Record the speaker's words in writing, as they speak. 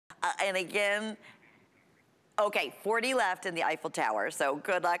And again, okay, 40 left in the Eiffel Tower, so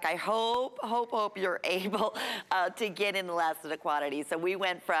good luck. I hope you're able to get in the last of the quantity. So we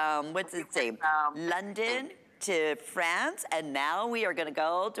went from, what's it say, London to France, and now we are gonna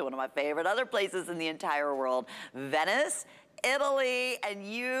go to one of my favorite other places in the entire world, Venice, Italy, and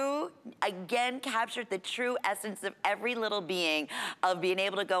you again captured the true essence of every little being of being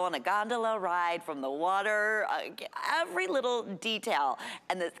able to go on a gondola ride from the water, every little detail.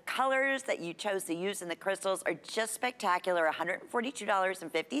 And the colors that you chose to use in the crystals are just spectacular,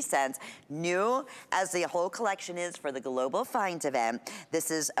 $142.50, new as the whole collection is for the Global Finds event.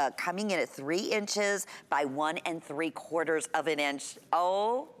 This is coming in at 3 inches by 1 3/4 of an inch.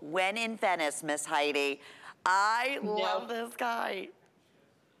 Oh, when in Venice, Miss Heidi. I love this guy.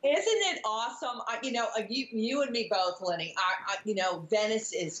 Isn't it awesome? You and me both, Lenny.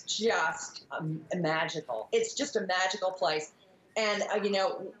 Venice is just magical. It's just a magical place. And,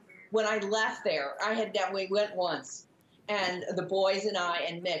 when I left there, we went once. And the boys and I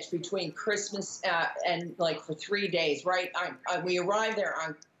and Mitch, between Christmas and for 3 days, right? We arrived there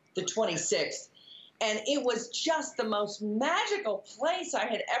on the 26th. And it was just the most magical place I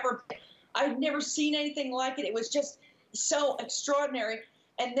had ever been. I'd never seen anything like it. It was just so extraordinary.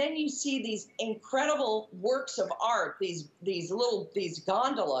 And then you see these incredible works of art, these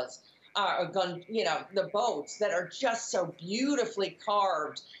gondolas, the boats that are just so beautifully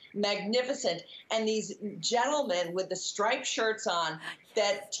carved, magnificent. And these gentlemen with the striped shirts on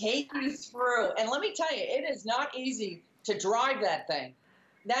that take you through. And let me tell you, it is not easy to drive that thing.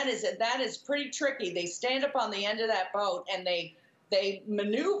 That is pretty tricky. They stand up on the end of that boat and they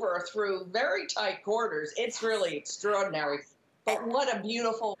maneuver through very tight quarters. It's really extraordinary. But what a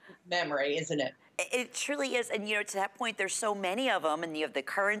beautiful memory, isn't it? It truly is. And to that point, there's so many of them, and you have the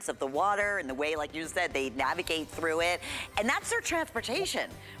currents of the water and the way, like you said, they navigate through it. And that's their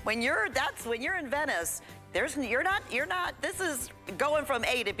transportation. When you're in Venice, this is going from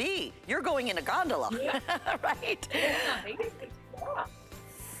A to B. You're going in a gondola, yeah. Right? Yeah.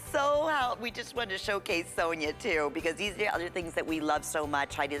 So we just wanted to showcase Sonia too, because these are the other things that we love so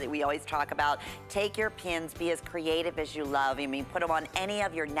much, Heidi, that we always talk about. Take your pins, be as creative as you love. I mean, put them on any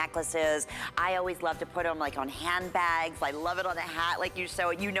of your necklaces. I always love to put them on handbags. I love it on a hat like you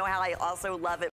show. You know how I also love it